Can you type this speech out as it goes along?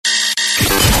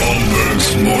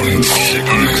Holmberg's Morning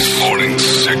Sickness.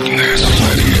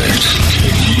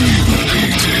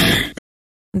 98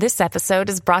 This episode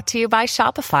is brought to you by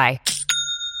Shopify.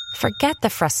 Forget the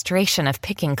frustration of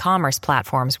picking commerce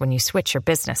platforms when you switch your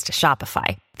business to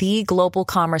Shopify, the global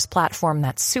commerce platform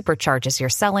that supercharges your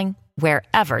selling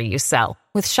wherever you sell.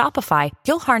 With Shopify,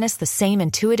 you'll harness the same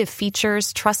intuitive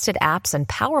features, trusted apps, and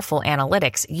powerful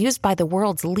analytics used by the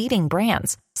world's leading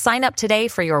brands. Sign up today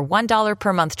for your $1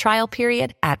 per month trial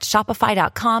period at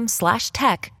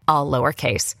shopify.com/tech, all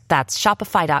lowercase. That's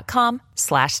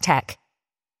shopify.com/tech.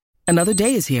 Another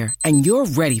day is here, and you're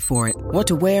ready for it. What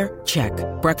to wear? Check.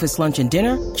 Breakfast, lunch, and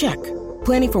dinner? Check.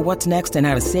 Planning for what's next and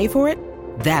how to save for it?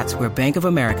 That's where Bank of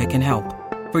America can help.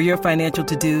 For your financial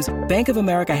to-dos, Bank of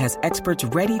America has experts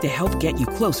ready to help get you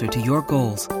closer to your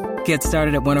goals. Get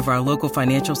started at one of our local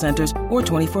financial centers or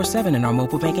 24/7 in our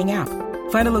mobile banking app.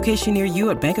 Find a location near you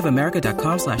at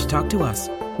bankofamerica.com/talktous.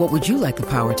 What would you like the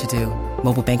power to do?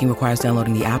 Mobile banking requires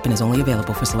downloading the app and is only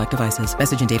available for select devices.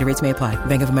 Message and data rates may apply.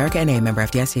 Bank of America N.A., member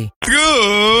FDIC.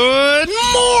 Good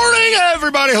morning,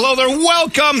 everybody. Hello there.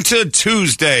 Welcome to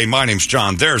Tuesday. My name's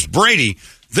John. There's Brady.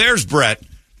 There's Brett.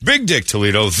 Big Dick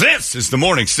Toledo. This is the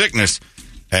Morning Sickness.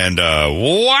 And,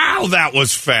 wow, that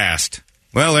was fast.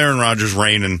 Well, Aaron Rodgers'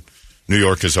 reign in New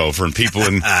York is over, and people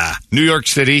in New York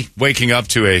City waking up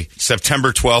to a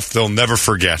September 12th they'll never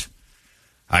forget.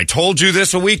 I told you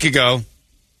this a week ago.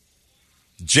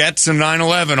 Jets and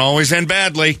 9/11 always end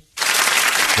badly.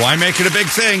 Why make it a big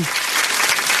thing?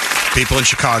 People in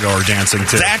Chicago are dancing,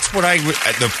 too. That's what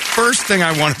the first thing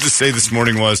I wanted to say this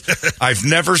morning was, I've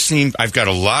got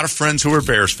a lot of friends who are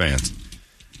Bears fans,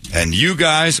 and you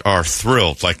guys are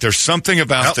thrilled. Like, there's something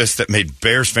about this that made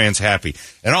Bears fans happy.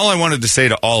 And all I wanted to say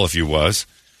to all of you was,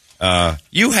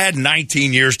 you had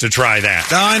 19 years to try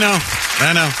that. Oh, I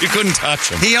know. You couldn't touch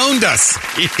him. He owned us.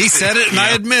 He said it, and I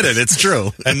admit it. It's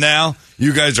true. And now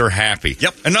you guys are happy.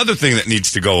 Yep. Another thing that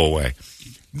needs to go away.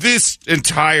 This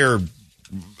entire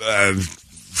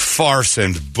farce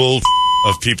and bull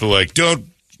of people like, don't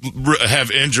have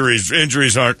injuries.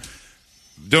 Injuries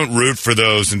don't root for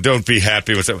those and don't be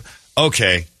happy with them.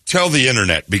 Okay, tell the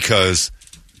internet, because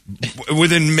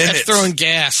within minutes. That's throwing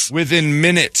gas. Within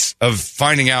minutes of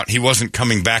finding out he wasn't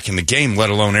coming back in the game, let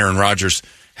alone Aaron Rodgers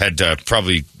had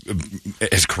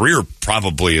his career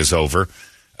probably is over.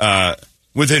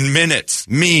 Within minutes,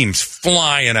 memes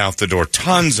flying out the door,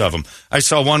 tons of them. I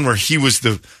saw one where he was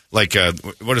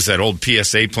what is that, old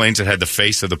PSA planes that had the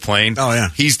face of the plane? Oh, yeah.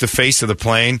 He's the face of the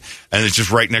plane, and it's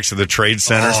just right next to the trade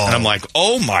centers. Oh. And I'm like,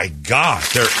 oh, my God.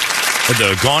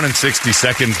 The Gone in 60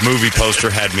 Seconds movie poster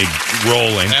had me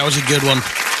rolling. That was a good one.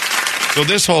 So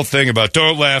this whole thing about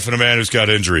don't laugh at a man who's got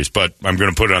injuries, but I'm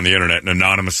going to put it on the internet and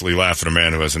anonymously laugh at a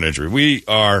man who has an injury. We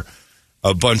are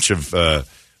a bunch of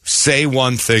say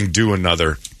one thing, do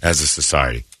another as a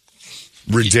society.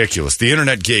 Ridiculous. The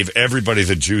internet gave everybody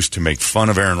the juice to make fun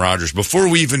of Aaron Rodgers before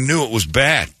we even knew it was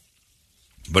bad.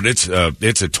 But it's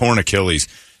a torn Achilles.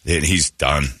 He's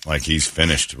done. Like, he's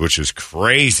finished, which is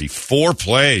crazy. 4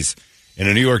 plays in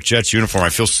a New York Jets uniform. I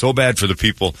feel so bad for the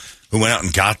people who went out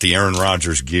and got the Aaron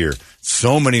Rodgers gear.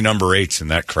 So many number 8s in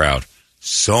that crowd.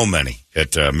 So many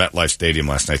at MetLife Stadium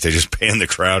last night. They just panned the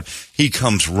crowd. He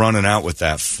comes running out with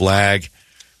that flag.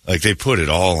 Like, they put it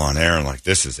all on Aaron. Like,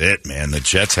 this is it, man. The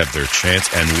Jets have their chance.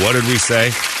 And what did we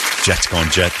say? Jets going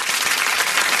Jet.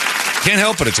 Can't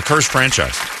help it. It's a cursed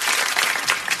franchise.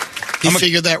 He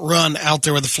figured that run out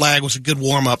there with the flag was a good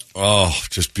warm-up. Oh,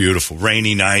 just beautiful.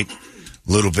 Rainy night. A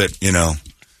little bit,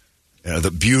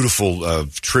 the beautiful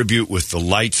tribute with the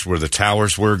lights where the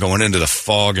towers were going into the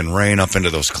fog and rain up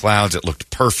into those clouds. It looked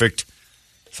perfect.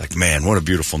 It's like, man, what a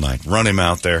beautiful night. Run him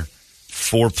out there.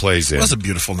 4 plays in. It was a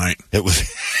beautiful night. It was,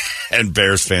 and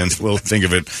Bears fans will think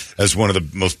of it as one of the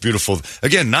most beautiful.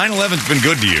 Again, 9/11's been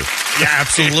good to you. Yeah,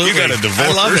 absolutely. You got a divorce.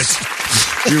 I love it.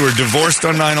 You were divorced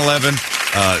on 9/11.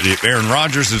 Aaron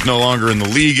Rodgers is no longer in the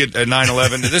league at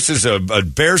 9/11. This is a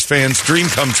Bears fan's dream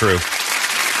come true.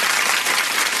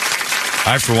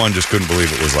 I, for one, just couldn't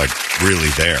believe it was, really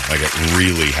there. Like, it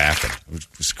really happened. It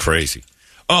was crazy.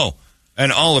 Oh,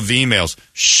 and all of the emails.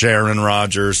 Sharon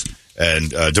Rodgers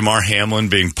and DeMar Hamlin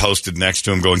being posted next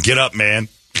to him going, get up, man.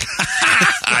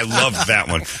 I loved that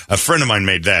one. A friend of mine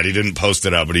made that. He didn't post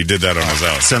it out, but he did that on his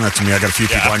own. Send that to me. I got a few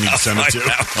people I need to send it to.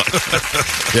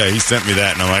 Yeah, he sent me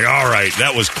that, and I'm like, all right,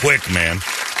 that was quick, man.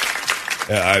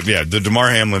 The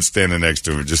DeMar Hamlin standing next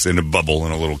to him, just in a bubble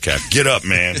in a little cap. Get up,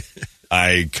 man.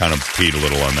 I kind of peed a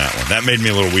little on that one. That made me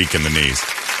a little weak in the knees.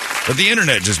 But the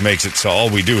internet just makes it so all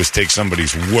we do is take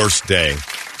somebody's worst day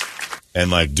and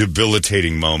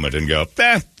debilitating moment and go,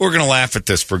 we're going to laugh at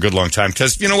this for a good long time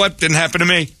because you know what? Didn't happen to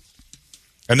me.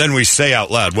 And then we say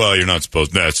out loud, well, you're not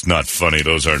supposed, that's not funny.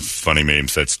 Those aren't funny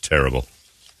memes. That's terrible.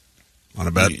 On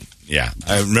a bet? Yeah.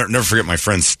 I'll never forget my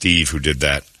friend Steve who did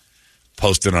that.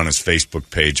 Posted on his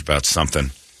Facebook page about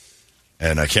something.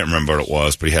 And I can't remember what it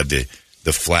was, but he had the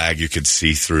flag you could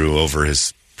see through over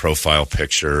his profile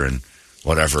picture and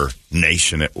whatever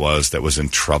nation it was that was in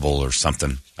trouble or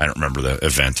something. I don't remember the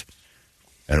event.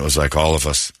 And it was like all of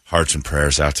us, hearts and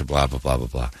prayers out to blah, blah, blah, blah,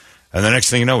 blah. And the next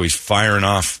thing you know, he's firing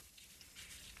off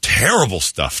terrible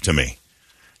stuff to me.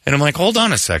 And I'm like, hold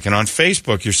on a second. On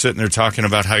Facebook, you're sitting there talking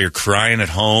about how you're crying at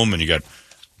home and you got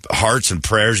hearts and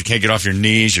prayers. You can't get off your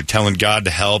knees. You're telling God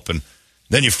to help. And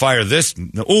then you fire this.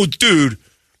 Oh, dude,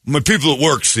 my people at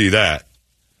work see that.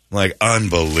 I'm like,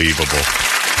 unbelievable.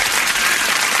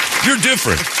 You're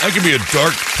different. I could be a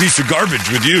dark piece of garbage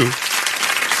with you,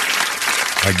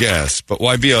 I guess. But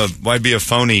why be a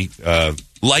phony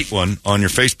light one on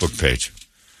your Facebook page?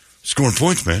 Scoring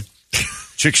points, man.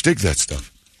 Chicks dig that stuff.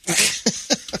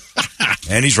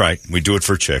 And he's right. We do it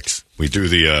for chicks. We do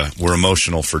the we're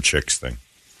emotional for chicks thing.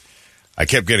 I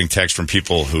kept getting texts from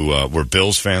people who were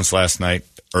Bills fans last night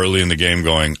early in the game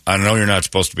going, I know you're not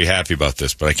supposed to be happy about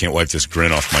this, but I can't wipe this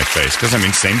grin off my face. Because, I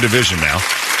mean, same division now.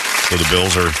 So the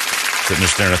Bills are sitting there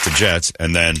staring at the Jets.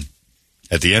 And then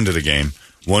at the end of the game,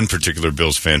 one particular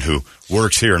Bills fan who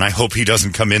works here, and I hope he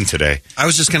doesn't come in today. I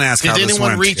was just going to ask how this went. Did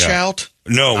anyone reach out?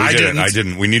 No, we didn't. I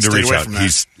didn't. We need to reach out.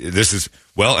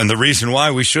 And the reason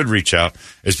why we should reach out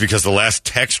is because the last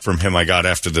text from him I got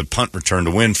after the punt return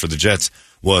to win for the Jets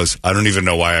was, I don't even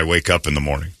know why I wake up in the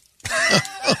morning.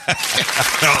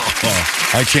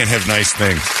 I can't have nice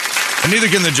things. And neither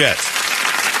can the Jets.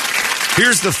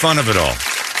 Here's the fun of it all.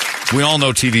 We all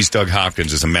know TV's Doug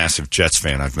Hopkins is a massive Jets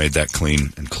fan. I've made that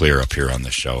clean and clear up here on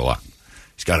this show a lot.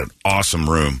 He's got an awesome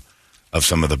room of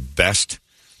some of the best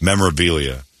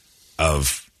memorabilia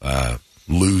of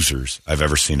losers I've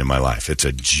ever seen in my life. It's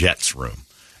a Jets room.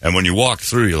 And when you walk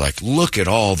through, you're like, look at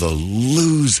all the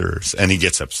losers. And he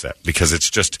gets upset because it's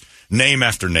just name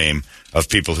after name of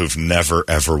people who've never,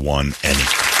 ever won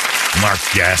anything. Mark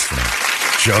Gaffney,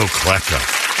 Joe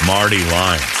Klecko, Marty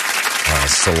Lyons,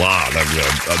 Salah,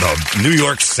 the New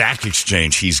York Sack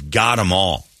Exchange. He's got them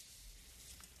all.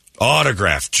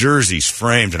 Autographed, jerseys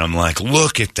framed. And I'm like,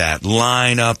 look at that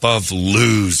lineup of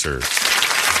losers.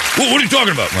 What are you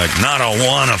talking about? I'm like, not a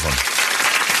one of them.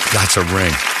 That's a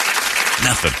ring.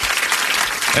 Nothing.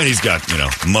 And he's got,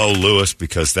 Mo Lewis,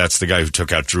 because that's the guy who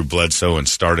took out Drew Bledsoe and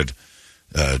started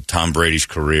Tom Brady's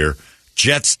career.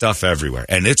 Jet stuff everywhere.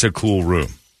 And it's a cool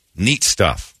room. Neat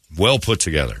stuff. Well put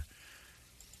together.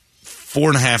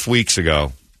 4.5 weeks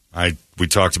ago, we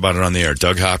talked about it on the air.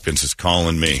 Doug Hopkins is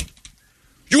calling me.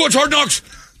 You watch Hard Knocks?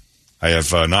 I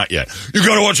have not yet. You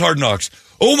got to watch Hard Knocks.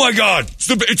 Oh, my God.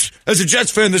 It's as a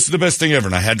Jets fan, this is the best thing ever.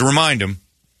 And I had to remind him,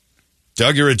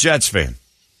 Doug, you're a Jets fan.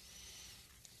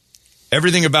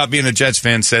 Everything about being a Jets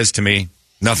fan says to me,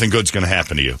 nothing good's going to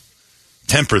happen to you.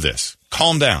 Temper this.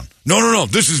 Calm down. No.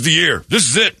 This is the year. This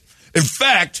is it. In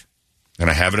fact, and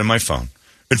I have it in my phone.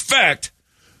 In fact,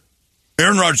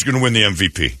 Aaron Rodgers is going to win the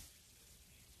MVP.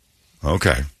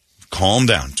 Okay. Calm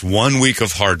down. It's 1 week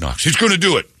of Hard Knocks. He's going to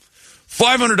do it.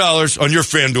 $500 on your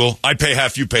FanDuel. I pay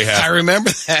half, you pay half. I remember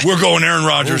that. We're going Aaron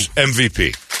Rodgers,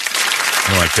 MVP.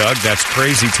 I'm like, Doug, that's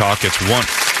crazy talk. It's one.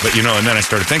 But, and then I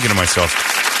started thinking to myself,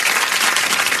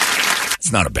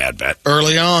 it's not a bad bet.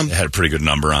 Early on. It had a pretty good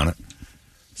number on it.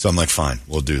 So I'm like, fine,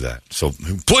 we'll do that. So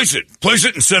place it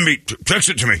and text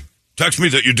it to me. Text me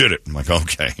that you did it. I'm like,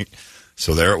 okay.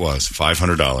 So there it was,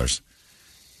 $500.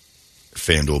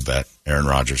 FanDuel bet. Aaron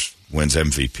Rodgers wins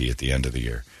MVP at the end of the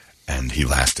year. And he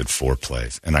lasted 4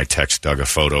 plays. And I text Doug a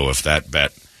photo of that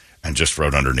bet and just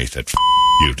wrote underneath it,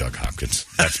 you, Doug Hopkins.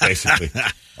 That's basically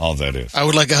all that is. I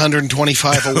would like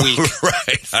 $125 a week.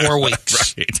 Right. 4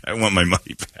 weeks. Right. I want my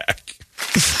money back.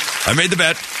 I made the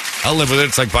bet. I'll live with it.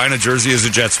 It's like buying a jersey as a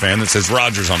Jets fan that says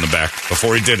Rodgers on the back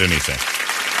before he did anything.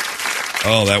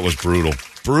 Oh, that was brutal.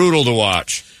 Brutal to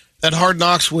watch. That Hard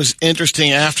Knocks was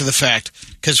interesting after the fact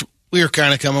because we were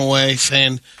kind of coming away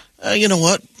saying, you know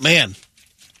what, man,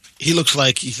 he looks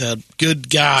like he's a good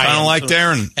guy. Kind of like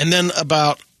Darren. And then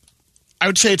I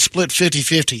would say it's split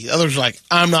 50-50. Others were like,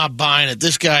 I'm not buying it.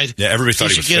 This guy, everybody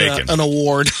thought he was faking. An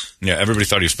award. Yeah, everybody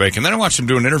thought he was faking. Then I watched him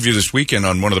do an interview this weekend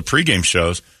on one of the pregame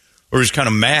shows where he was kind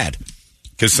of mad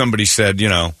because somebody said,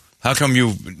 how come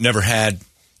you never had,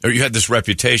 or you had this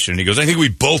reputation? And he goes, I think we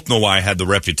both know why I had the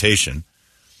reputation,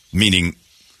 meaning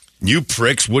you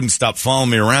pricks wouldn't stop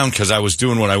following me around because I was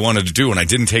doing what I wanted to do and I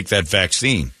didn't take that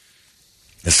vaccine.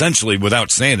 Essentially, without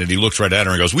saying it, he looks right at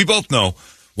her and goes, we both know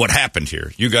what happened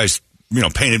here. You guys,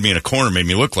 painted me in a corner, made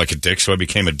me look like a dick, so I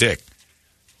became a dick.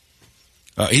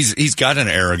 He's got an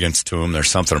arrogance to him. There's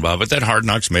something about it. But that Hard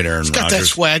Knocks made Aaron Rodgers. He's got that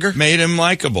swagger. Made him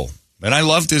likable. And I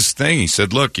loved his thing. He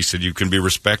said, look, you can be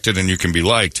respected and you can be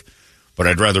liked, but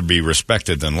I'd rather be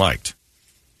respected than liked.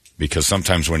 Because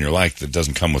sometimes when you're liked, it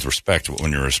doesn't come with respect. But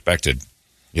when you're respected,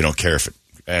 you don't care if it.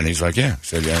 And he's like, yeah. He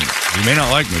said, yeah, you may not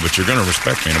like me, but you're going to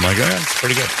respect me. And I'm like, yeah, it's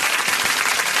pretty good.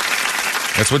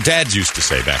 That's what dads used to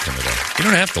say back in the day. You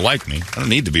don't have to like me. I don't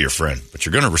need to be your friend, but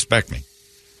you're going to respect me.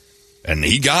 And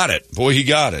he got it. Boy, he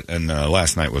got it. And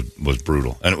last night was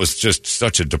brutal. And it was just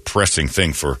such a depressing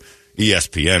thing for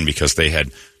ESPN because they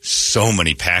had so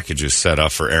many packages set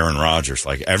up for Aaron Rodgers.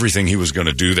 Like everything he was going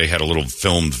to do, they had a little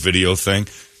filmed video thing.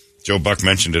 Joe Buck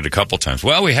mentioned it a couple times.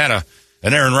 Well, we had an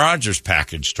Aaron Rodgers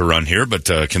package to run here, but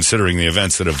considering the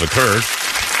events that have occurred,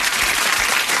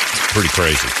 it's pretty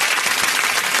crazy.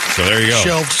 So there you go.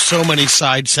 Shelved so many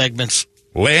side segments.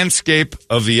 Landscape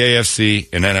of the AFC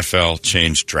and NFL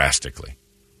changed drastically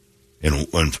in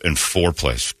 4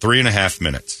 plays. 3.5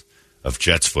 minutes of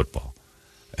Jets football.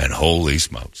 And holy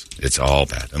smokes, it's all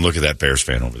bad. And look at that Bears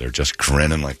fan over there just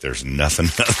grinning like there's nothing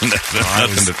to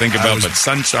think about but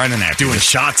sunshine and happiness. Doing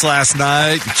shots last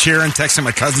night, cheering, texting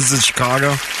my cousins in Chicago.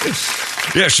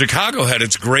 Yeah, Chicago had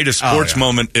its greatest sports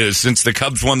moment since the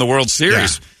Cubs won the World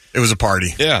Series. Yeah. It was a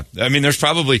party. Yeah. I mean, there's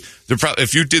probably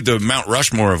if you did the Mount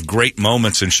Rushmore of great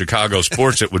moments in Chicago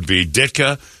sports, it would be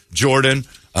Ditka, Jordan,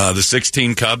 the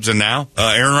 16 Cubs, and now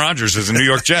Aaron Rodgers is a New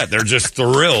York Jet. They're just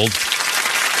thrilled.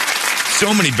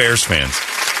 So many Bears fans.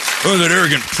 Oh, that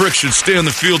arrogant prick should stay on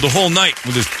the field the whole night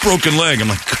with his broken leg. I'm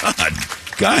like, God,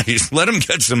 guys, let him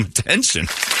get some attention.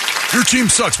 Your team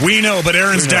sucks. We know, but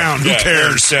Aaron's down. Who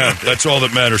cares? That's all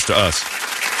that matters to us.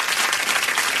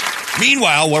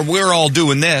 Meanwhile, while we're all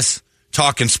doing this,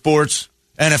 talking sports,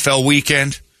 NFL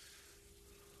weekend,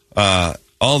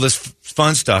 all this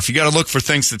fun stuff, you got to look for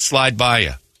things that slide by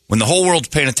you. When the whole world's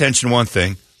paying attention to one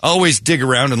thing, always dig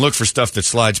around and look for stuff that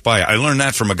slides by you. I learned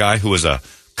that from a guy who was a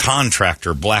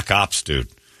contractor, black ops dude.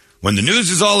 When the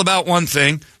news is all about one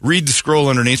thing, read the scroll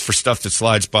underneath for stuff that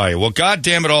slides by you. Well, God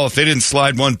damn it all if they didn't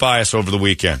slide one by us over the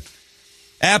weekend.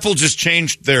 Apple just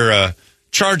changed their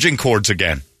charging cords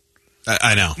again.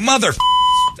 I know. Mother,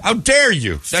 how dare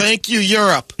you? Thank you,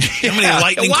 Europe. How many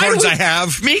lightning cords I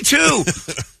have? Me too.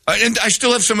 And I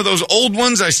still have some of those old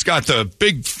ones. I got the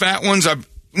big fat ones.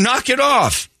 Knock it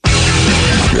off.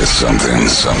 It's something.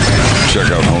 Check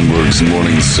out Holmberg's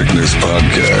Morning Sickness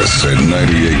Podcast at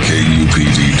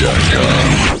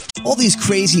 98kupd.com. All these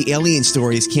crazy alien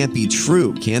stories can't be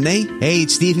true, can they? Hey,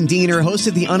 it's Stephen Diener, host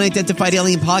of the Unidentified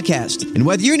Alien Podcast. And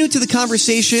whether you're new to the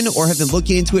conversation or have been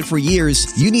looking into it for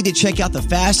years, you need to check out the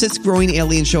fastest growing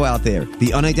alien show out there,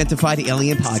 the Unidentified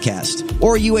Alien Podcast,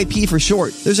 or UAP for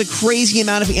short. There's a crazy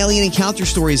amount of alien encounter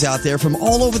stories out there from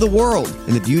all over the world.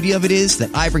 And the beauty of it is that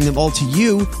I bring them all to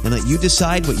you and let you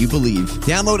decide what you believe.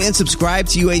 Download and subscribe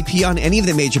to UAP on any of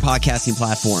the major podcasting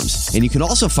platforms. And you can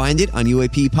also find it on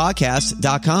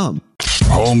UAPpodcast.com.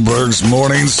 Holmberg's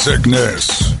Morning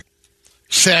Sickness.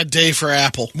 Sad day for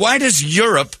Apple. Why does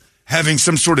Europe having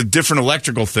some sort of different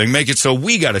electrical thing make it so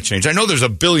we got to change? I know there's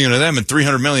 1 billion of them and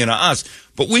 300 million of us,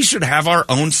 but we should have our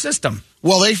own system.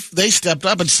 Well, they stepped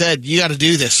up and said, you got to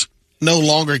do this. No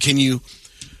longer can you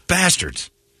bastards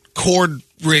cord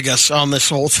rig us on this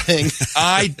whole thing.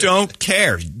 I don't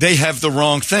care. They have the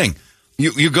wrong thing.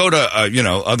 You go to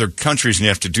other countries and you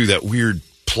have to do that weird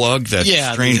plug, that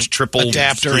strange triple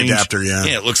adapter. Yeah,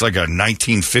 it looks like a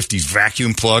 1950s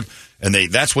vacuum plug, and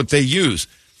that's what they use.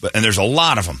 And there's a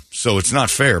lot of them, so it's not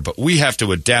fair. But we have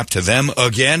to adapt to them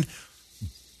again.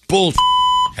 Bull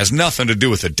has nothing to do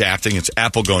with adapting. It's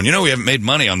Apple going, we haven't made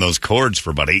money on those cords for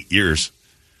about 8 years.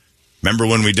 Remember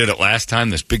when we did it last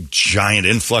time? This big giant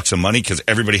influx of money because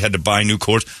everybody had to buy new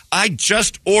cords. I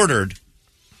just ordered,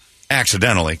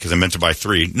 accidentally, because I meant to buy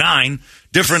 9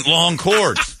 different long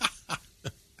cords.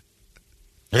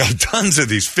 I got tons of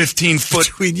these 15-foot.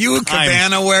 Between you and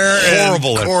cabana wear and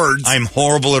cords. I'm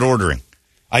horrible at ordering.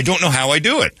 I don't know how I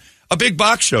do it. A big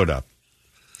box showed up.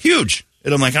 Huge.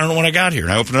 And I'm like, I don't know what I got here.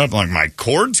 And I opened it up. I'm like, my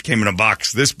cords came in a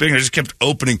box this big. And I just kept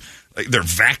opening. They're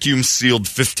vacuum-sealed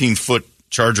 15-foot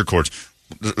charger cords.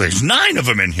 There's 9 of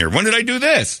them in here. When did I do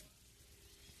this?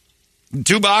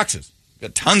 2 boxes.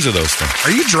 Got tons of those things.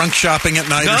 Are you drunk shopping at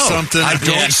night or something? I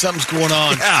don't. Yeah, something's going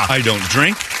on. Yeah. I don't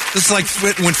drink. It's like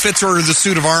when Fitz ordered the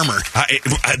suit of armor.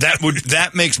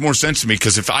 That makes more sense to me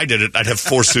because if I did it, I'd have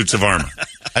 4 suits of armor.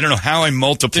 I don't know how I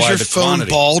multiply the quantity. Does your phone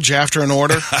bulge after an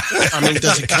order? I mean,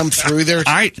 does it come through there?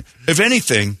 If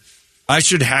anything, I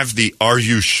should have the "Are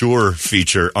you sure"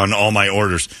 feature on all my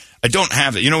orders. I don't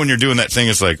have it. When you're doing that thing,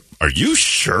 it's like, "Are you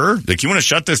sure? Like, you want to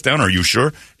shut this down? Are you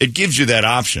sure?" It gives you that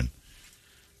option.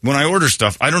 when I order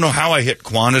stuff, I don't know how I hit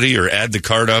quantity or add the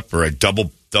cart up or I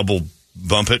double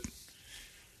bump it.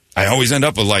 I always end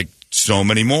up with like so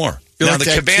many more. Now, the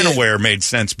Cabana Ware made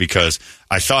sense because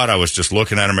I thought I was just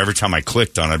looking at them every time I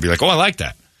clicked on it. I'd be like, oh, I like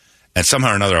that. And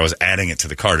somehow or another, I was adding it to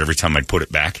the cart every time I'd put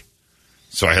it back.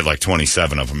 So I had like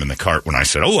 27 of them in the cart when I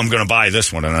said, oh, I'm going to buy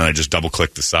this one. And then I just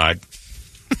double-clicked the side,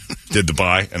 did the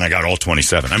buy, and I got all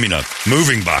 27. I mean, a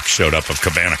moving box showed up of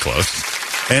Cabana clothes.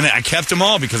 And I kept them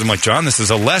all because I'm like, John, this is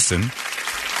a lesson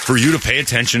for you to pay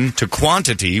attention to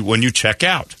quantity when you check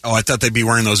out. Oh, I thought they'd be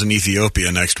wearing those in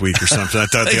Ethiopia next week or something. I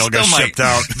thought they all got shipped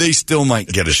out. They still might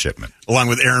get a shipment. Along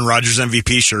with Aaron Rodgers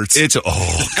MVP shirts.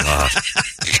 Oh, God.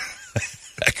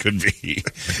 That could be.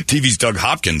 TV's Doug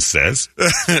Hopkins says.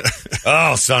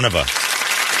 Oh, son of a.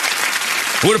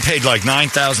 Would have paid like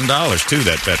 $9,000, too,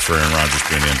 that bet for Aaron Rodgers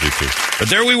being the MVP. But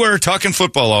there we were, talking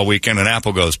football all weekend, and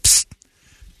Apple goes, psst,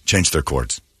 change their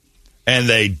cords. And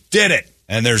they did it.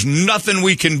 And there's nothing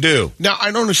we can do. Now,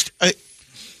 I don't understand.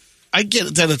 I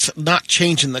get that it's not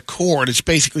changing the cord. It's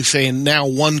basically saying now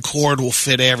one cord will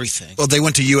fit everything. Well, they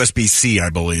went to USB-C, I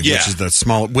believe, which is the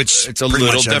small, which it's a pretty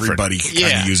little much everybody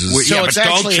kind of uses. So but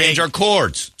don't change our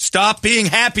cords. Stop being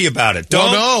happy about it.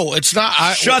 Don't. No, it's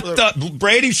not.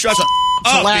 Brady, shut the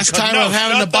up. The last time I'm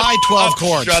having to buy 12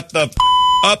 cords. Shut the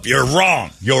up. You're wrong.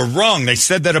 You're wrong. They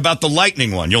said that about the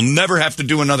Lightning one. You'll never have to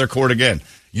do another cord again.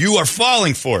 You are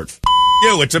falling for it.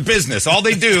 You, it's a business. All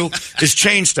they do is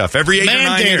change stuff every 8 or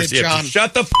 9 years. John.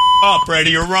 Shut the up,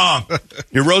 Brady. You're wrong.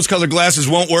 Your rose-colored glasses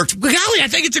won't work. Golly, I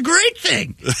think it's a great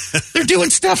thing. They're doing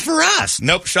stuff for us.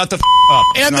 Nope, shut the up.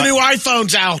 And the new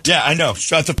iPhone's out. Yeah, I know.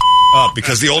 Shut the up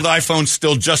because the old iPhone's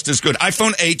still just as good.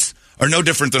 iPhone 8s are no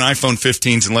different than iPhone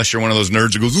 15s unless you're one of those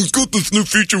nerds who goes, let's got this new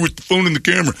feature with the phone and the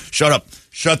camera. Shut up.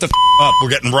 Shut the up. We're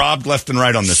getting robbed left and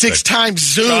right on this 6 thing.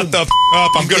 times Zoom. Shut the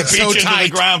up. I'm going to beat you into the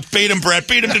ground. Beat him, Brett.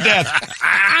 Beat him to death.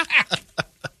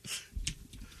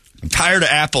 I'm tired of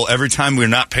Apple every time we're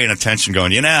not paying attention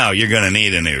going, you're going to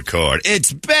need a new cord.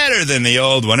 It's better than the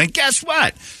old one. And guess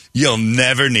what? You'll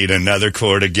never need another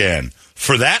cord again.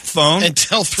 For that phone.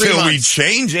 Until 3 months. we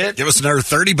change it. Give us another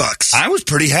 $30. I was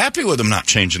pretty happy with them not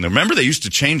changing them. Remember, they used to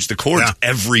change the cords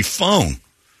every phone.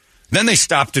 Then they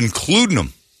stopped including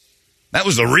them. That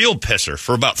was the real pisser.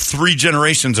 For about 3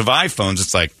 generations of iPhones,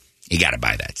 it's like, you got to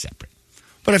buy that separate.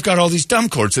 But I've got all these dumb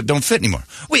cords that don't fit anymore.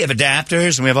 We have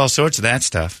adapters, and we have all sorts of that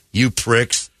stuff. You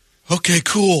pricks. Okay,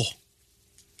 cool.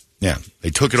 Yeah, they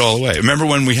took it all away. Remember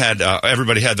when we had,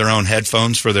 everybody had their own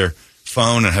headphones for their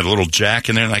phone and had a little jack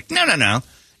in there? Like, no.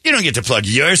 You don't get to plug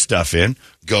your stuff in.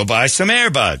 Go buy some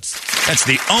earbuds. That's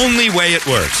the only way it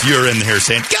works. You're in here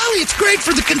saying, golly, it's great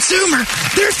for the consumer.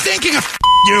 They're thinking of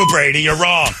you, Brady. You're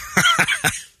wrong.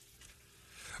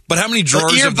 But how many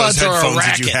drawers of those headphones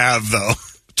did you have, though?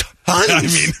 Tons. I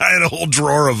mean, I had a whole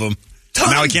drawer of them.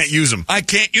 Tons. Now I can't use them. I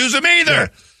can't use them either. Yeah.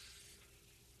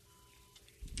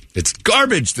 It's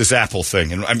garbage, this Apple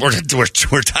thing, and we're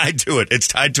tied to it. It's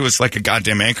tied to us like a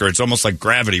goddamn anchor. It's almost like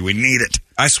gravity. We need it.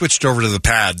 I switched over to the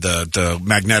pad, the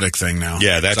magnetic thing now.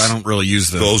 Yeah, I don't really use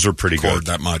those are pretty cord good.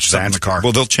 That much. That's in the car.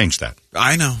 Well, they'll change that.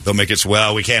 I know. They'll make it,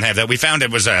 we can't have that. We found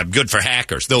it was good for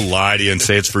hackers. They'll lie to you and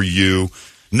say it's for you.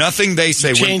 Nothing they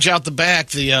say. Change out the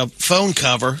back, the phone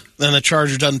cover, then the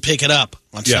charger doesn't pick it up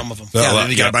on some of them. Then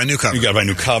you got to buy a new cover. You got to buy a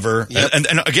new cover. Yep. And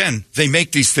again, they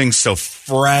make these things so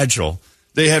fragile.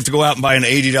 They have to go out and buy an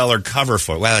 $80 cover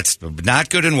for it. Well, it's not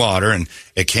good in water, and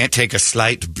it can't take a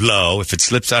slight blow if it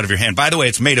slips out of your hand. By the way,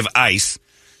 it's made of ice,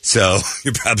 so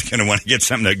you're probably going to want to get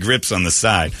something that grips on the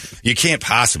side. You can't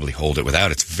possibly hold it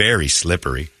without. It's very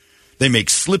slippery. They make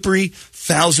slippery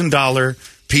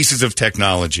 $1,000 pieces of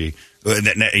technology.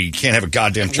 You can't have a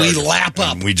goddamn charger. We lap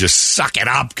up. And we just suck it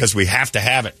up because we have to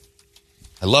have it.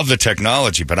 I love the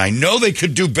technology, but I know they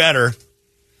could do better.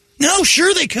 No,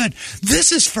 sure they could.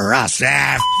 This is for us.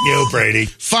 You, Brady.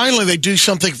 Finally, they do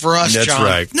something for us, That's John.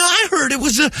 Right. No, I heard it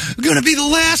was going to be the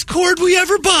last cord we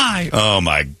ever buy. Oh,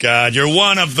 my God. You're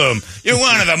one of them. You're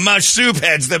one of the mush soup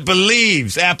heads that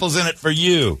believes Apple's in it for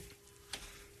you.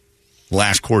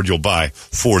 Last cord you'll buy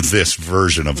for this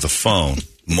version of the phone,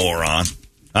 moron.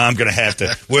 I'm going to have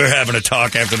to. We're having a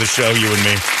talk after the show, you and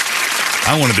me.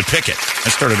 I wanted to pick it. I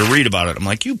started to read about it. I'm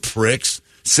like, you pricks.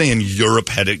 Saying Europe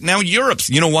had it. Now Europe's,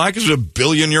 you know why? Because there's 1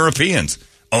 billion Europeans.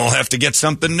 All have to get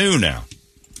something new now.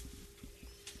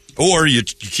 Or you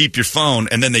keep your phone,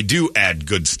 and then they do add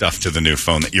good stuff to the new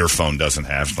phone that your phone doesn't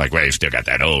have. Like, well, you still got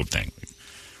that old thing.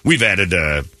 We've added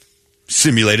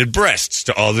simulated breasts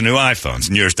to all the new iPhones,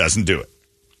 and yours doesn't do it.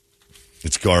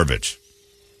 It's garbage.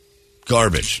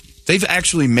 Garbage. They've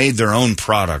actually made their own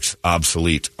products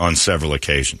obsolete on several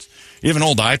occasions. You have an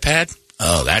old iPad?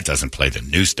 Oh, that doesn't play the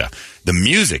new stuff. The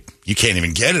music, you can't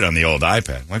even get it on the old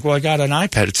iPad. I'm like, well, I got an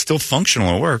iPad. It's still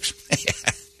functional. It works.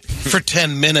 For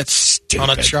 10 minutes Stupid.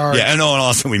 on a charge. Yeah, I know, and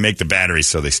also we make the batteries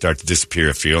so they start to disappear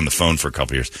if you're on the phone for a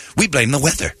couple years. We blame the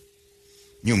weather.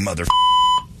 You mother...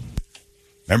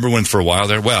 Remember when for a while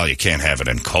there, well, you can't have it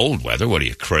in cold weather. What are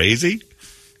you, crazy?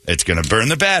 It's going to burn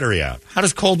the battery out. How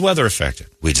does cold weather affect it?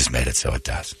 We just made it so it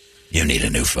does. You need a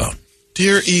new phone.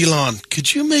 Dear Elon,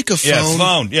 could you make a phone? Yeah,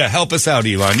 phone. Yeah, help us out,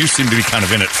 Elon. You seem to be kind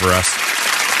of in it for us.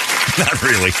 Not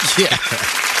really. Yeah.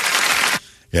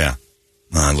 Yeah.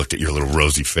 I looked at your little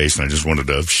rosy face, and I just wanted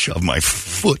to shove my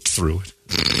foot through it.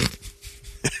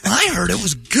 I heard it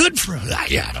was good for us.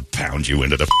 Yeah, to pound you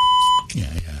into the...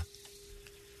 Yeah.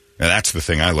 Now, that's the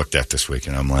thing I looked at this week,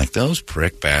 and I'm like, those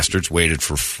prick bastards waited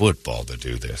for football to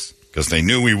do this because they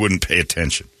knew we wouldn't pay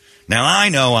attention. Now, I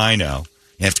know.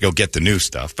 You have to go get the new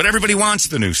stuff, but everybody wants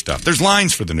the new stuff. There's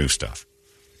lines for the new stuff.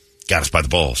 Got us by the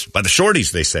balls. By the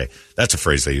shorties, they say. That's a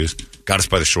phrase they use. Got us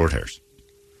by the short hairs.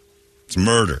 It's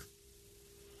murder.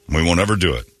 We won't ever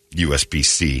do it.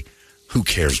 USB-C. Who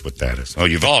cares what that is? Oh,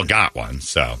 you've all got one,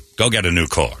 so go get a new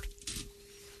cord.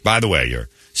 By the way, your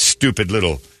stupid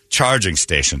little charging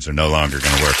stations are no longer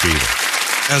going to work either.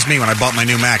 That was me when I bought my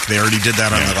new Mac. They already did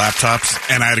that on the laptops,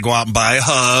 and I had to go out and buy a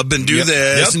hub and do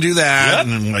this and do that.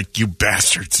 And I'm like, you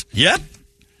bastards. Yep.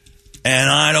 And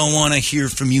I don't want to hear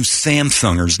from you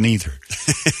Samsungers neither.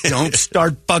 Don't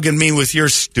start bugging me with your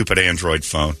stupid Android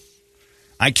phone.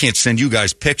 I can't send you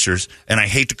guys pictures, and I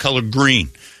hate the color green.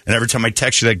 And every time I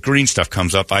text you that green stuff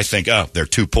comes up, I think, oh, they're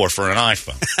too poor for an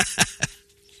iPhone.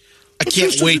 I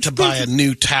can't wait to buy a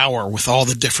new tower with all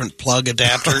the different plug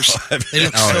adapters. They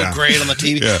look so great on the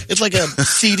TV. Yeah. It's like a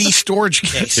CD storage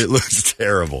case. It looks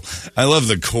terrible. I love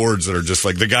the cords that are just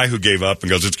like the guy who gave up and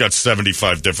goes, it's got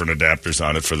 75 different adapters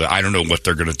on it for the. I don't know what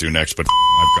they're going to do next, but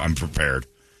I'm prepared.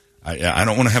 I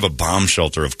don't want to have a bomb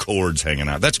shelter of cords hanging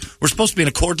out. We're supposed to be in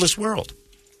a cordless world.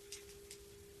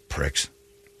 Pricks.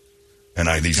 And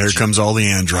here comes all the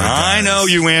Android guys. I know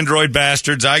you Android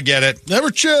bastards. I get it.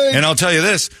 Never change. And I'll tell you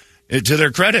this. To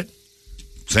their credit,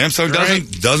 Samsung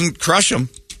doesn't crush them,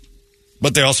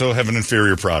 but they also have an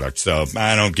inferior product. So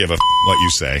I don't give a what you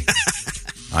say.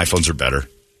 iPhones are better.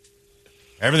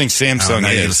 Everything Samsung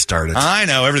is. I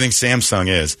know everything Samsung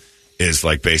is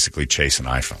like basically chasing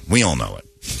iPhone. We all know it.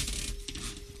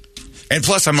 And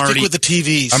plus, I'm already with the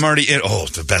TVs. I'm already in. Oh,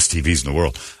 the best TVs in the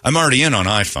world. I'm already in on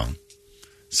iPhone.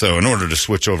 So in order to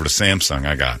switch over to Samsung,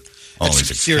 I got all these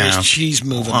accounts. Serious cheese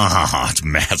moving. It's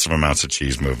massive amounts of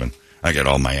cheese moving. I got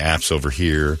all my apps over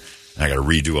here. And I got to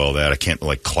redo all that. I can't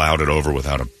cloud it over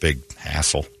without a big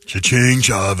hassle. Cha-ching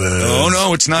Chavez. Oh,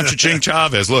 no, it's not Cha-ching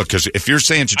Chavez. Look, because if you're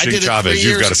saying Cha-ching Chavez,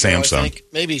 you've got a Samsung. I think.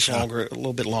 Maybe it's longer, a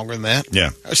little bit longer than that. Yeah.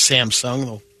 A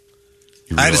Samsung.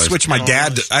 I had to switch my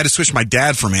dad. I had to switch my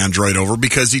dad from Android over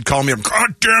because he'd call me up.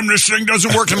 God damn, this thing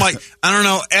doesn't work. I'm like, I don't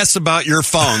know about your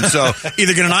phone. So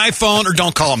either get an iPhone or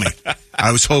don't call me.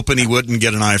 I was hoping he wouldn't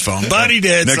get an iPhone, but he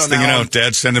did. Next thing you know,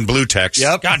 Dad's sending blue texts.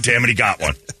 Yep. God damn it, he got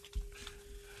one.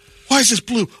 Why is this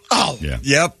blue? Oh, yeah.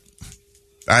 Yep.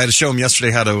 I had to show him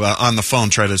yesterday how to on the phone.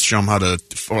 Try to show him how to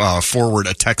forward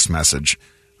a text message.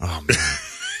 Oh man.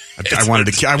 I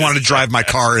wanted to drive my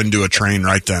car into a train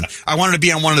right then. I wanted to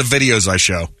be on one of the videos I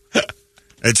show.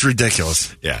 It's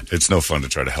ridiculous. Yeah, it's no fun to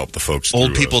try to help the folks.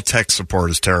 Old people tech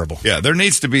support is terrible. Yeah, there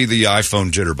needs to be the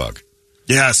iPhone jitterbug.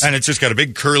 Yes. And it's just got a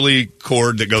big curly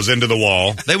cord that goes into the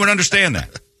wall. They would understand that.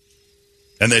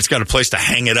 And it's got a place to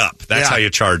hang it up. That's how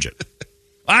you charge it.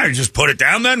 I just put it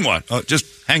down, then what? Oh,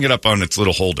 just hang it up on its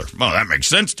little holder. Well, that makes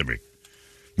sense to me.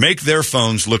 Make their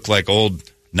phones look like old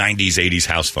 90s, 80s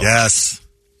house phones. Yes.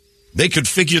 They could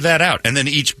figure that out, and then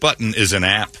each button is an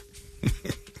app.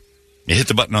 You hit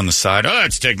the button on the side. Oh,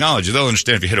 it's technology. They'll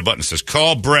understand if you hit a button that says,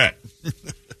 call Brett.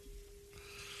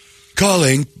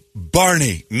 Calling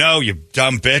Barney. No, you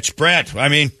dumb bitch. Brett. I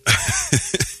mean,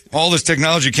 all this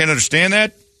technology, you can't understand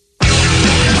that?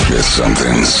 It's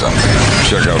something.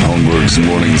 Check out Holmberg's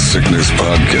Morning Sickness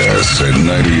Podcast at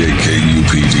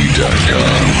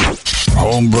 98kupd.com.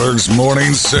 Holmberg's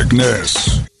Morning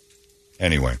Sickness.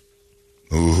 Anyway.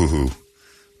 Ooh,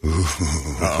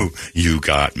 you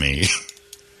got me.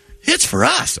 It's for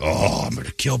us. Oh, I'm going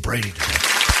to kill Brady today.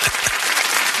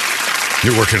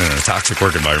 You're working in a toxic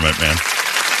work environment, man.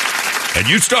 And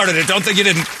you started it. Don't think you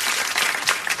didn't.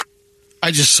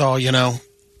 I just saw, they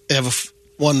have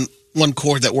one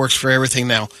cord that works for everything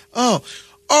now. Oh,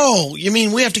 you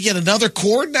mean we have to get another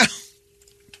cord now?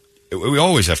 We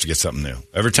always have to get something new.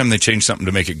 Every time they change something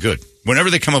to make it good. Whenever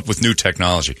they come up with new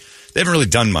technology, they haven't really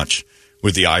done much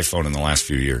with the iPhone in the last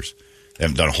few years. They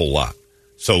haven't done a whole lot.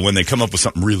 So when they come up with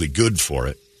something really good for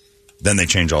it, Then they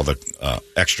change all the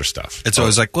extra stuff. It's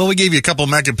always like, well, we gave you a couple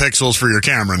megapixels for your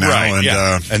camera now. Right, and,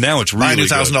 yeah. And now it's really buy a new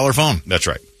 $1,000 phone. That's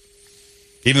right.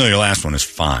 Even though your last one is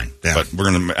fine. Yeah. But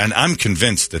and I'm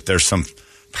convinced that there's some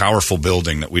powerful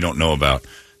building that we don't know about,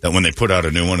 that when they put out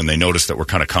a new one and they notice that we're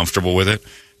kind of comfortable with it,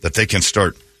 that they can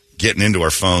start getting into our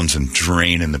phones and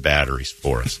draining the batteries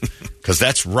for us. Because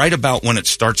that's right about when it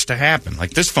starts to happen.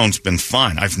 Like, this phone's been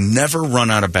fine. I've never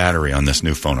run out of battery on this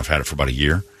new phone. I've had it for about a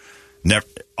year. Never,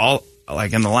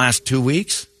 like in the last 2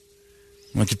 weeks,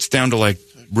 like it's down to like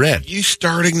red. You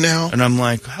starting now? And I'm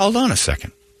like, hold on a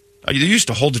second. You used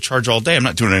to hold the charge all day. I'm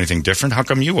not doing anything different. How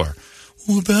come you are?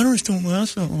 Well, the batteries don't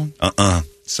last that long.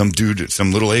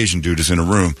 Some little Asian dude is in a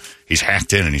room. He's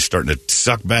hacked in and he's starting to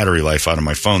suck battery life out of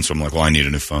my phone. So I'm like, well, I need a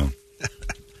new phone.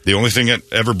 The only thing that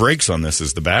ever breaks on this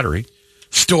is the battery.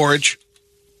 Storage.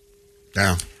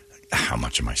 Yeah. How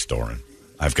much am I storing?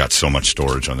 I've got so much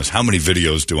storage on this. How many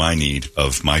videos do I need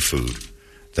of my food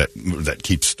that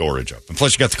keeps storage up? And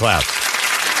plus, you got the cloud.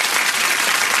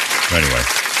 Anyway,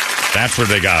 that's where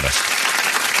they got us.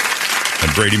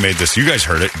 And Brady made this. You guys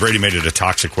heard it. Brady made it a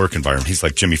toxic work environment. He's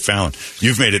like Jimmy Fallon.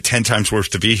 You've made it 10 times worse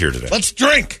to be here today. Let's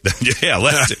drink. Yeah,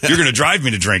 you're going to drive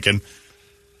me to drinking.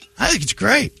 I think it's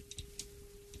great.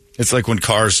 It's like when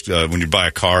you buy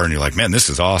a car and you're like, man, this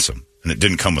is awesome. And it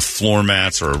didn't come with floor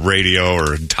mats or a radio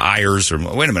or tires or,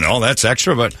 wait a minute, all that's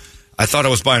extra, but I thought I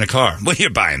was buying a car. Well,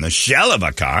 you're buying the shell of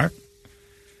a car.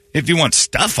 If you want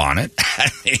stuff on it,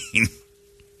 I mean,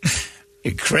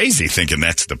 you're crazy thinking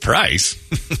that's the price.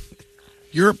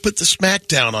 Europe put the smack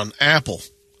down on Apple.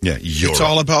 Yeah, Europe. It's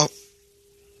all about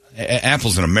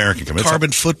Apple's an American company.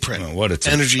 Carbon footprint. What it's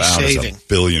energy about saving. Is a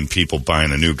billion people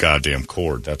buying a new goddamn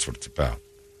cord. That's what it's about.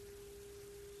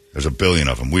 There's a billion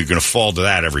of them. We're going to fall to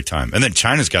that every time. And then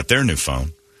China's got their new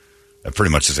phone. That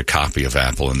pretty much is a copy of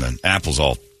Apple. And then Apple's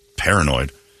all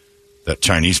paranoid that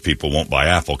Chinese people won't buy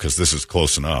Apple because this is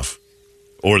close enough.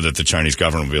 Or that the Chinese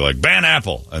government will be like, ban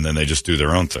Apple. And then they just do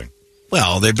their own thing.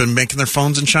 Well, they've been making their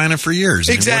phones in China for years.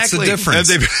 Exactly. I mean, what's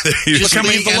the difference? Look how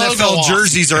many NFL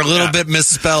jerseys are a little bit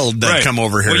misspelled that come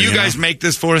over here. Well, you guys make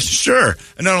this for us? Sure.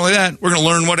 And not only that, we're going to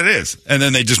learn what it is. And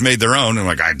then they just made their own. And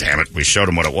like, God damn it, we showed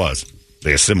them what it was.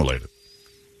 They assimilated.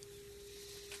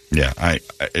 Yeah,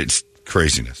 it's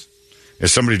craziness.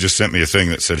 Somebody just sent me a thing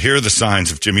that said, here are the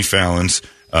signs of Jimmy Fallon's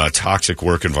toxic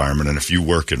work environment, and if you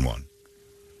work in one.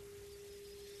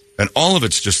 And all of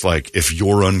it's just like, if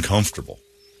you're uncomfortable,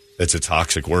 it's a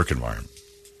toxic work environment.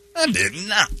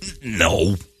 No.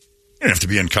 You don't have to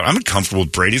be uncomfortable. I'm uncomfortable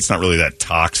with Brady. It's not really that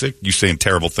toxic. You saying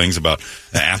terrible things about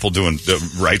Apple doing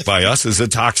right by us is a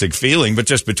toxic feeling, but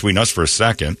just between us for a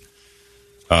second.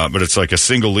 But it's like a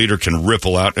single leader can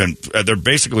ripple out. And they're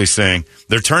basically saying,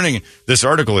 they're turning, this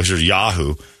article is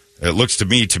Yahoo. It looks to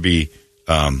me to be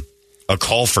a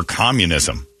call for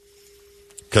communism.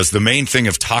 Because the main thing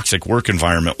of toxic work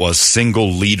environment was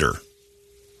single leader.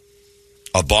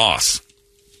 A boss.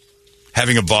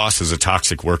 Having a boss is a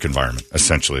toxic work environment,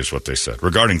 essentially is what they said.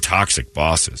 Regarding toxic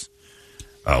bosses,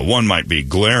 one might be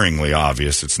glaringly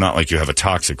obvious. It's not like you have a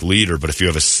toxic leader, but if you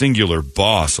have a singular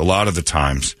boss, a lot of the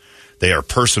times they are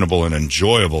personable and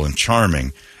enjoyable and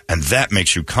charming, and that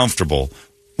makes you comfortable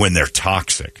when they're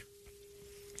toxic.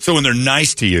 So when they're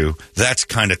nice to you, that's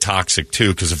kind of toxic too,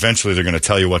 because eventually they're going to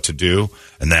tell you what to do,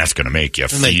 and that's going to make you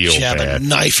feel bad. A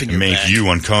knife in your make back. you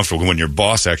uncomfortable when your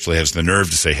boss actually has the nerve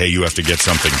to say, hey, you have to get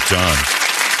something done.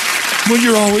 Well,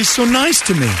 you're always so nice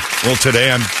to me. Well,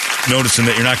 today I'm noticing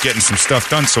that you're not getting some stuff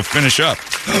done, so finish up.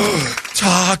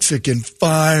 Toxic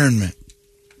environment.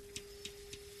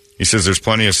 He says there's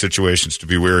plenty of situations to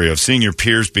be wary of. Seeing your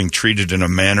peers being treated in a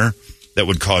manner that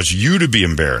would cause you to be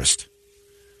embarrassed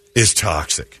is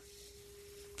toxic.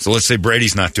 So let's say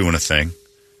Brady's not doing a thing,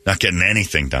 not getting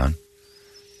anything done,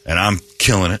 and I'm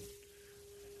killing it,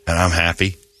 and I'm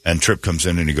happy, and Tripp comes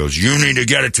in and he goes, you need to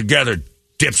get it together,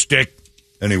 dipstick.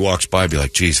 And he walks by and be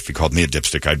like, geez, if he called me a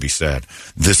dipstick, I'd be sad.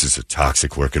 This is a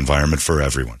toxic work environment for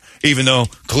everyone. Even though,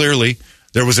 clearly,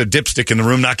 there was a dipstick in the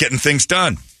room not getting things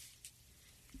done.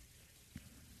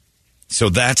 So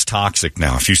that's toxic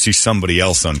now. If you see somebody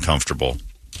else uncomfortable,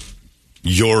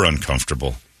 you're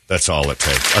uncomfortable. That's all it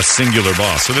takes. A singular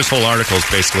boss. So this whole article is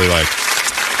basically like,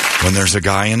 when there's a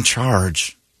guy in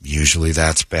charge, usually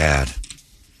that's bad.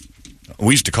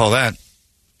 We used to call that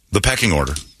the pecking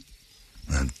order.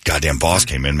 And goddamn boss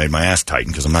came in, made my ass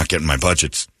tighten because I'm not getting my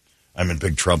budgets. I'm in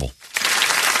big trouble.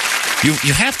 You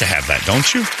have to have that,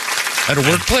 don't you? At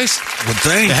a workplace? Would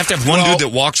think. You have to have one dude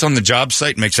that walks on the job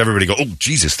site and makes everybody go, oh,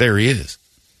 Jesus, there he is.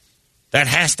 That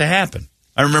has to happen.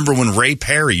 I remember when Ray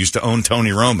Perry used to own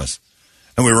Tony Roma's.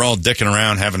 And we were all dicking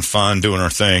around, having fun, doing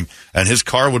our thing. And his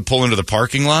car would pull into the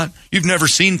parking lot. You've never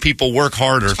seen people work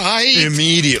harder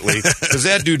immediately. Because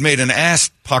that dude made an ass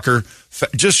pucker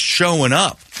just showing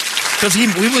up. Because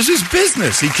it was his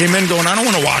business. He came in going, I don't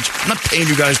want to watch. I'm not paying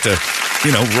you guys to,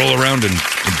 roll around and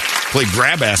play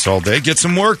grab ass all day. Get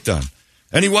some work done.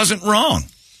 And he wasn't wrong.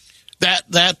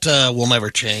 That will never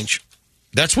change.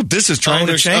 That's what this is trying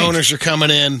to change. Owners are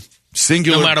coming in.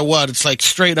 Singular. No matter what. It's like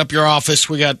straight up your office.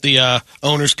 We got the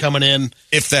owners coming in.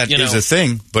 If that is a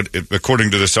thing, but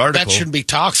according to this article, that shouldn't be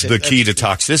toxic. The key to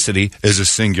toxicity is a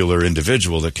singular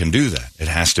individual that can do that. It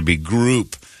has to be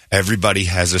group. Everybody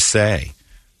has a say.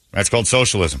 That's called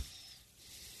socialism.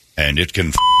 And it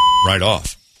can right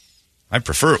off. I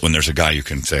prefer it when there's a guy you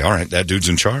can say, all right, that dude's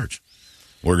in charge.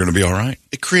 We're going to be all right.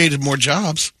 It created more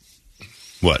jobs.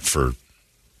 What, for?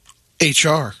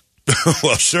 HR.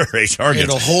 Well, sure, HR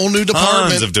gets a whole new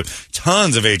department.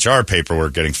 Tons of HR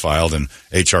paperwork getting filed and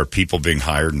HR people being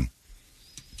hired. And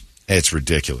it's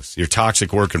ridiculous. Your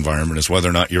toxic work environment is whether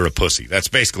or not you're a pussy. That's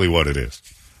basically what it is.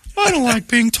 I don't like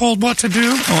being told what to do.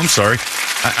 Oh, I'm sorry.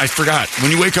 I forgot.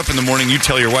 When you wake up in the morning, you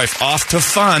tell your wife, off to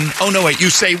fun. Oh, no, wait, you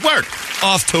say work.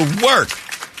 Off to work.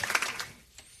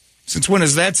 Since when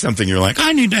is that something you're like,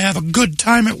 I need to have a good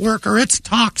time at work or it's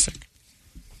toxic?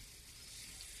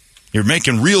 You're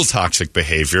making real toxic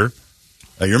behavior.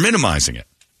 You're minimizing it.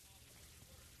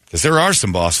 Because there are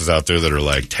some bosses out there that are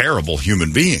like terrible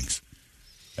human beings.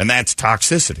 And that's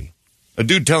toxicity. A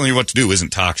dude telling you what to do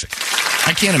isn't toxic.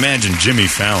 I can't imagine Jimmy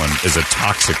Fallon is a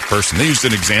toxic person. They used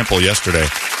an example yesterday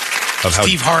of how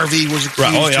Steve Harvey was accused.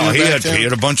 Right, he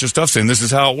had a bunch of stuff saying this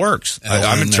is how it works.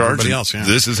 I'm in charge. Else, yeah.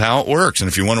 This is how it works. And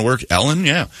if you want to work, Ellen,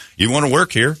 yeah, you want to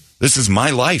work here. This is my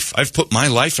life. I've put my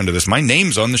life into this. My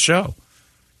name's on the show.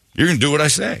 You're going to do what I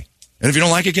say. And if you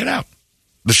don't like it, get out.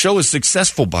 The show is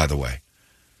successful, by the way.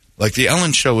 Like the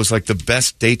Ellen show is like the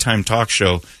best daytime talk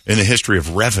show in the history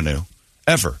of revenue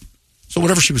ever. So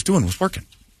whatever she was doing was working.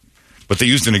 But they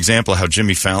used an example of how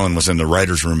Jimmy Fallon was in the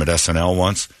writer's room at SNL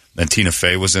once, and Tina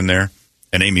Fey was in there,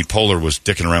 and Amy Poehler was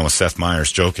dicking around with Seth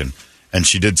Meyers joking, and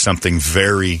she did something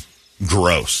very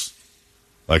gross.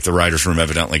 Like the writer's room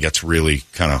evidently gets really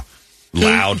kind of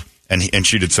loud. And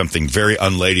she did something very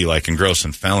unladylike and gross.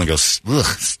 And Fallon goes, ugh,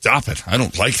 stop it. I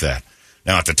don't like that.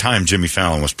 Now, at the time, Jimmy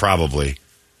Fallon was probably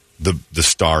the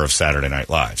star of Saturday Night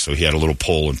Live. So he had a little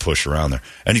pull and push around there.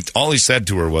 And all he said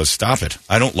to her was, stop it.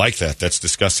 I don't like that. That's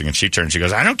disgusting. And she turned, she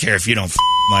goes, I don't care if you don't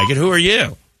like it. Who are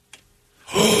you?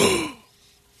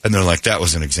 And they're like, that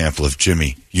was an example of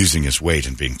Jimmy using his weight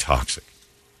and being toxic.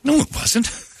 No, it wasn't.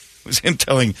 It was him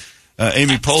telling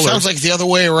Amy Poehler. Sounds like the other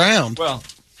way around. Well,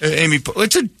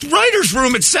 it's a writer's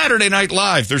room at Saturday Night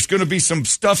Live. There's going to be some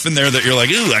stuff in there that you're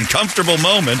like, ooh, uncomfortable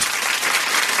moment.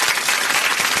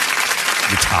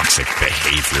 Your toxic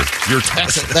behavior. You're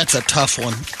toxic. That's a tough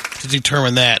one to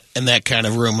determine that in that kind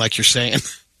of room, like you're saying.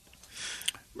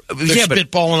 They're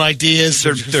spitballing ideas.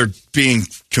 They're being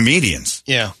comedians.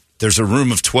 Yeah. There's a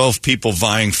room of 12 people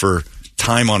vying for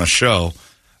time on a show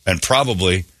and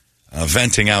probably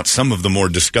venting out some of the more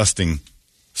disgusting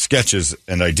sketches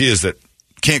and ideas that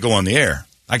can't go on the air.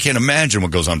 I can't imagine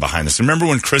what goes on behind this. Remember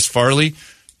when Chris Farley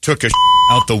took a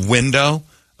out the window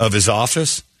of his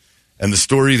office? And the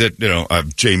story that,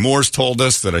 Jay Moore's told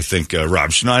us, that I think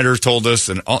Rob Schneider told us,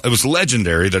 and it was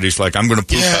legendary that he's like, I'm going to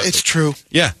poop out. Yeah, it's true.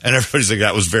 Yeah, and everybody's like,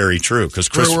 that was very true. Because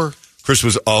Chris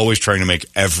was always trying to make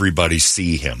everybody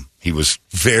see him. He was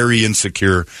very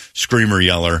insecure, screamer,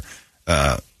 yeller.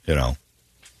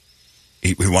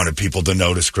 He wanted people to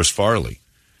notice Chris Farley.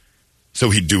 So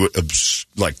he'd do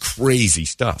like crazy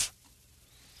stuff.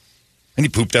 And he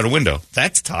pooped out a window.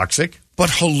 That's toxic, but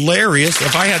hilarious.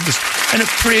 If I had this, and it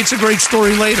creates a great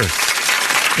story later.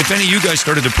 If any of you guys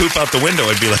started to poop out the window,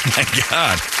 I'd be like, my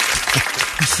God.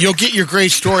 You'll get your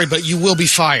great story, but you will be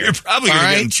fired. You're probably going to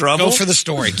get in trouble. Go for the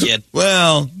story, kid.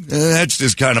 Well, that's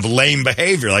just kind of lame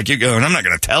behavior. Like, you're going, I'm not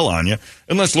going to tell on you.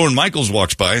 Unless Lorne Michaels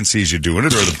walks by and sees you doing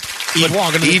it.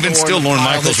 Even still, Lorne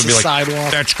Michaels would be like,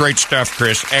 sidewalk. That's great stuff,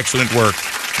 Chris. Excellent work.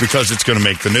 Because it's going to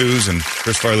make the news. And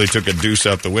Chris Farley took a deuce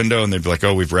out the window, and they'd be like,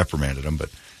 oh, we've reprimanded him. But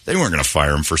they weren't going to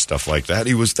fire him for stuff like that.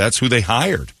 That's who they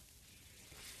hired.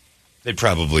 They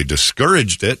probably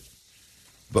discouraged it.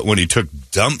 But when he took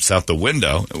dumps out the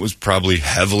window, it was probably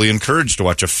heavily encouraged to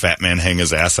watch a fat man hang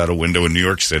his ass out a window in New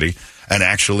York City and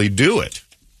actually do it.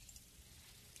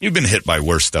 You've been hit by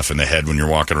worse stuff in the head when you're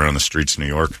walking around the streets of New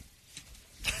York.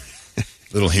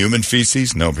 Little human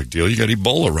feces, no big deal. You got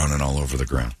Ebola running all over the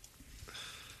ground.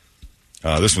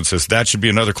 This one says, that should be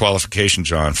another qualification,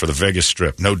 John, for the Vegas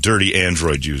Strip. No dirty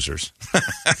Android users.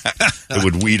 It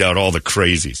would weed out all the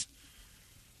crazies.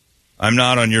 I'm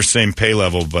not on your same pay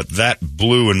level, but that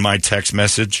blue in my text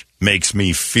message makes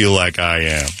me feel like I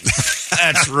am.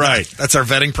 That's right. That's our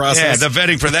vetting process? Yeah, the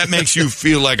vetting that makes you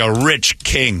feel like a rich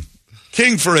king.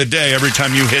 King for a day every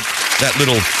time you hit that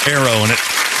little arrow and it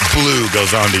blue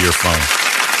goes onto your phone.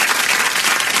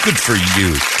 Good for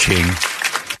you, king.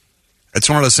 It's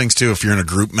one of those things, too, if you're in a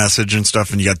group message and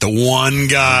stuff and you got the one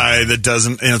guy that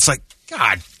doesn't, and it's like,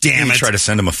 God damn it. You try to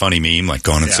send him a funny meme, like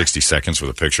Gone in 60 Seconds with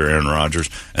a picture of Aaron Rodgers,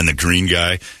 and the green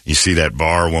guy, you see that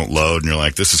bar won't load, and you're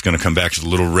like, this is going to come back as a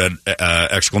little red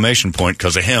exclamation point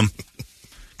because of him.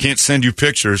 Can't send you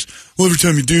pictures. Well, every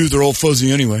time you do, they're all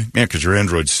fuzzy anyway. Yeah, because your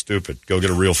Android's stupid. Go get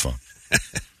a real phone.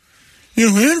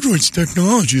 Android's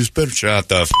technology is better. Shut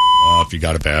the up. You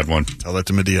got a bad one. Tell that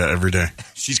to Medea every day.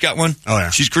 She's got one? Oh,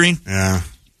 yeah. She's green? Yeah.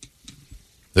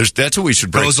 That's what we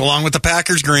should break. Goes along with the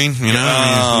Packers green, you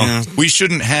know. We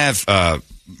shouldn't have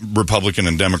Republican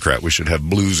and Democrat. We should have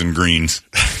blues and greens.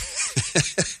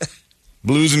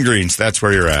 Blues and greens. That's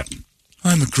where you're at.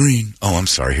 I'm a green. Oh, I'm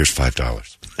sorry. Here's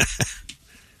 $5.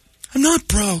 I'm not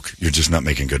broke. You're just not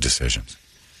making good decisions.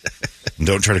 And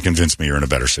don't try to convince me you're in a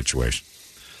better situation.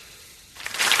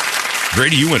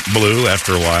 Grady, you went blue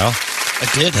after a while. I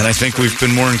did. And I think we've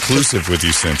been more inclusive with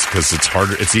you since because it's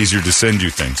harder. It's easier to send you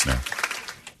things now.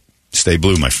 Stay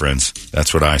blue, my friends.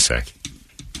 That's what I say.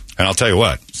 And I'll tell you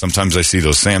what. Sometimes I see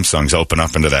those Samsungs open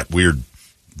up into that weird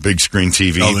big screen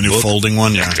TV. Oh, the new folding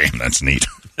one? Yeah. Damn, that's neat.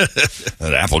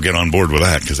 Let Apple get on board with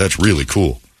that because that's really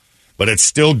cool. But it's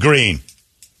still green.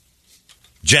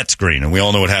 Jet's green, and we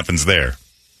all know what happens there.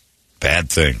 Bad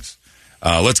things.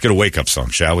 Let's get a wake-up song,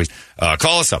 shall we?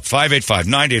 Call us up,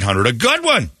 585-9800, a good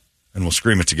one! And we'll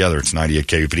scream it together. It's 98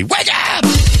 KUPD. Wake up!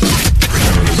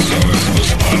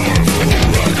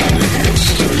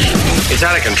 It's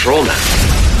out of control now.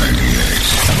 98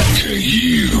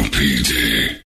 KUPD.